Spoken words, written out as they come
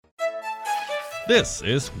This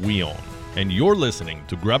is WION, and you're listening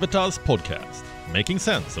to Gravitas podcast, making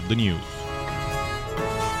sense of the news.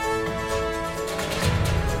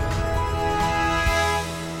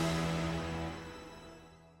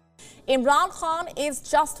 Imran Khan is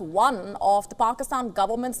just one of the Pakistan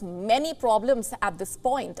government's many problems at this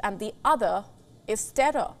point, and the other is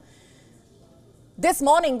terror. This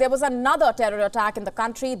morning, there was another terror attack in the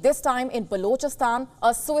country, this time in Balochistan.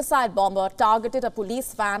 A suicide bomber targeted a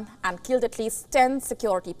police van and killed at least 10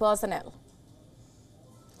 security personnel.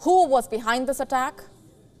 Who was behind this attack?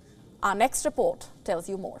 Our next report tells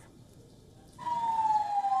you more.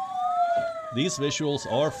 These visuals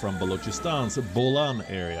are from Balochistan's Bolan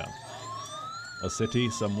area, a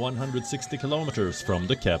city some 160 kilometers from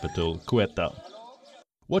the capital, Quetta.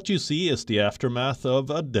 What you see is the aftermath of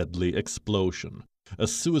a deadly explosion, a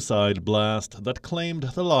suicide blast that claimed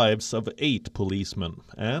the lives of 8 policemen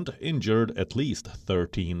and injured at least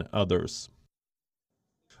 13 others.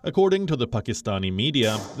 According to the Pakistani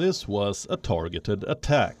media, this was a targeted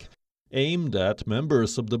attack aimed at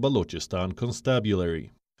members of the Balochistan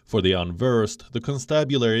Constabulary. For the unversed, the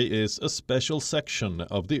constabulary is a special section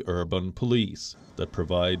of the urban police that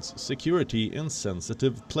provides security in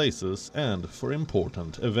sensitive places and for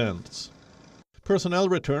important events. Personnel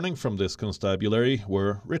returning from this constabulary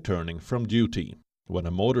were returning from duty when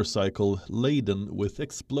a motorcycle laden with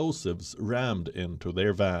explosives rammed into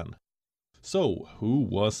their van. So, who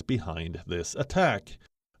was behind this attack?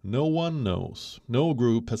 No one knows. No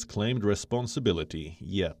group has claimed responsibility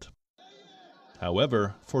yet.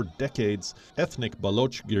 However, for decades, ethnic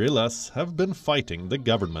Baloch guerrillas have been fighting the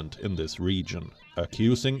government in this region,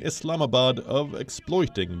 accusing Islamabad of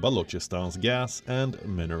exploiting Balochistan's gas and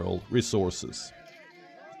mineral resources.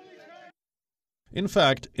 In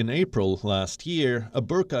fact, in April last year, a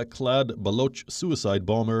burqa-clad Baloch suicide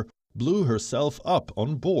bomber blew herself up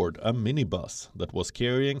on board a minibus that was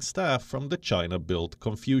carrying staff from the China-built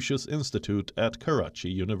Confucius Institute at Karachi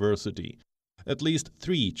University. At least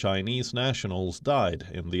 3 Chinese nationals died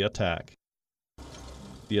in the attack.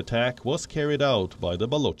 The attack was carried out by the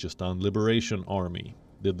Balochistan Liberation Army.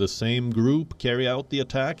 Did the same group carry out the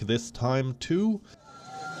attack this time too?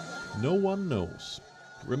 No one knows.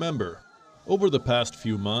 Remember, over the past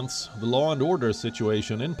few months, the law and order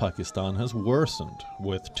situation in Pakistan has worsened,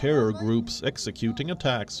 with terror groups executing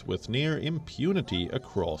attacks with near impunity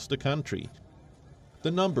across the country. The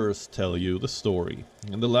numbers tell you the story.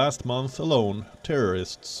 In the last month alone,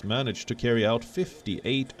 terrorists managed to carry out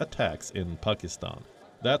 58 attacks in Pakistan.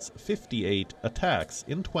 That's 58 attacks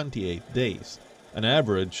in 28 days, an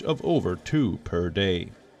average of over 2 per day.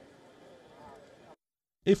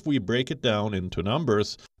 If we break it down into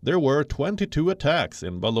numbers, there were 22 attacks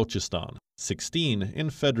in Balochistan, 16 in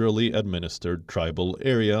federally administered tribal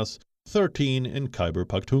areas, 13 in Khyber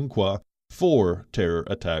Pakhtunkhwa, 4 terror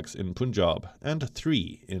attacks in Punjab, and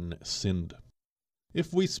 3 in Sindh.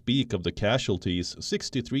 If we speak of the casualties,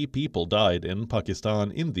 63 people died in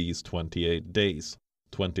Pakistan in these 28 days.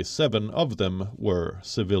 27 of them were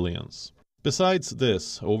civilians. Besides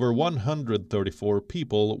this, over 134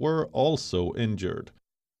 people were also injured.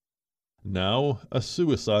 Now, a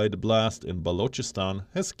suicide blast in Balochistan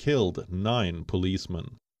has killed 9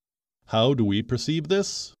 policemen. How do we perceive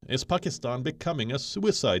this? Is Pakistan becoming a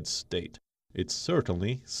suicide state? It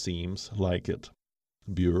certainly seems like it.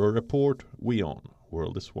 Bureau Report, WION,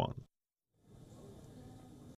 World is One.